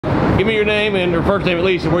Give me your name and your first name at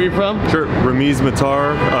least, and where you're from. Sure. Ramez,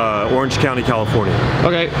 Orange County, California.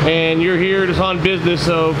 Okay, and you're here just on business,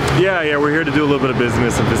 so... Yeah, we're here to do a little bit of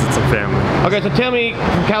business and visit some family. Okay, so tell me,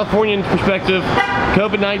 from Californian perspective,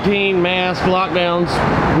 COVID-19, mask, lockdowns,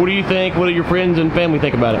 what do you think? What do your friends and family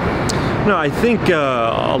think about it? No, I think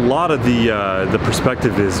a lot of the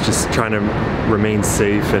perspective is just trying to remain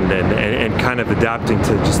safe and kind of adapting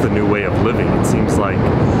to just the new way of living. It seems like,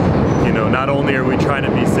 you know, not only are we trying to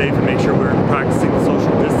be safe and make sure we're practicing the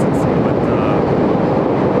social distancing, but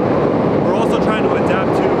we're also trying to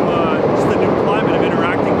adapt to just the new climate of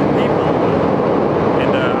interacting with people.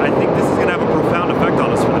 And I think this is going to have a profound effect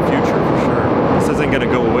on us for the future, for sure. This isn't going to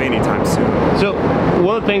go away anytime soon. So,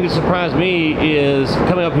 one of the things that surprised me is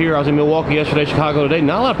coming up here, I was in Milwaukee yesterday, Chicago today,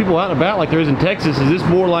 not a lot of people out and about like there is in Texas. Is this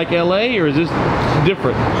more like LA or is this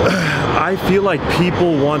different? I feel like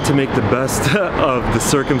people want to make the best of the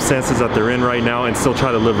circumstances that they're in right now and still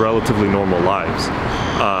try to live relatively normal lives.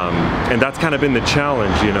 And that's kind of been the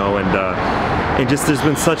challenge, you know, and just there's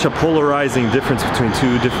been such a polarizing difference between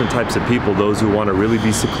two different types of people, those who want to really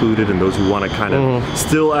be secluded and those who want to kind of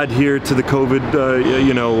still adhere to the COVID,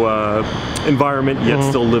 environment, yet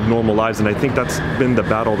still live normal lives. And I think that's been the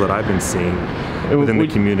battle that I've been seeing within the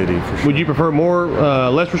community, for sure. Would you prefer more,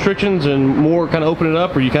 less restrictions and more kind of open it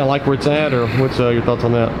up, or you kind of like where it's at, or what's your thoughts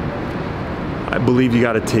on that? I believe you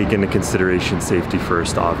got to take into consideration safety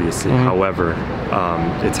first, obviously. However,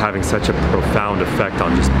 it's having such a profound effect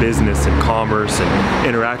on just business and commerce and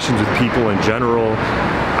interactions with people in general.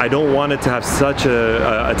 I don't want it to have such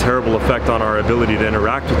a terrible effect on our ability to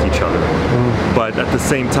interact with each other. But at the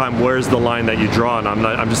same time, where's the line that you draw? And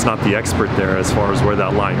I'm just not the expert there as far as where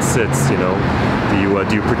that line sits. You know,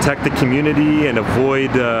 do you protect the community and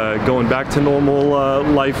avoid going back to normal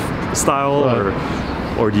lifestyle,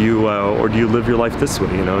 or do you live your life this way?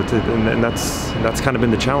 You know, and that's kind of been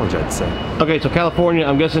the challenge, I'd say. Okay, so California,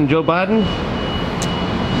 I'm guessing Joe Biden.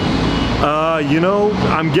 You know,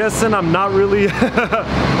 I'm guessing I'm not really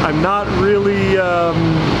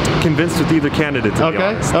convinced with either candidate, to be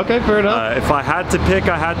honest. Okay, fair enough. If I had to pick,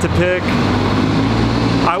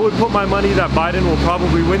 I would put my money that Biden will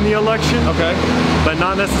probably win the election. Okay. But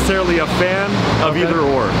not necessarily a fan of either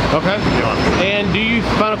or. Okay. And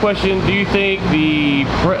final question, do you think the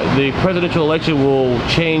presidential election will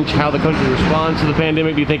change how the country responds to the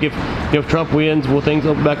pandemic? Do you think if Trump wins, will things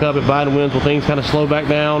open back up? If Biden wins, will things kind of slow back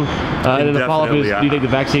down? And then the follow-up is, do you think the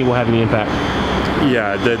vaccine will have any impact?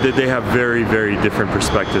 Yeah, they have very, very different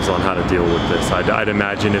perspectives on how to deal with this. I'd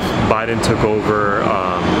imagine if Biden took over,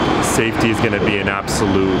 safety is going to be an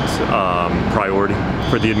absolute priority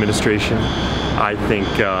for the administration. I think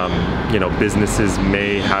you know, businesses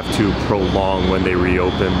may have to prolong when they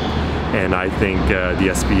reopen, and I think the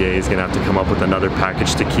SBA is going to have to come up with another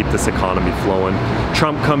package to keep this economy flowing.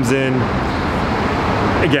 Trump comes in.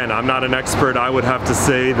 Again, I'm not an expert. I would have to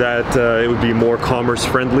say that it would be more commerce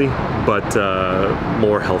friendly, but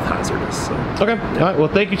more health hazardous. So. Okay. Yeah. All right. Well,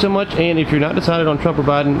 thank you so much. And if you're not decided on Trump or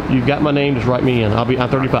Biden, you've got my name. Just write me in. I'm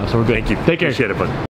 35, so we're good. Thank you. Take care. Appreciate it, bud.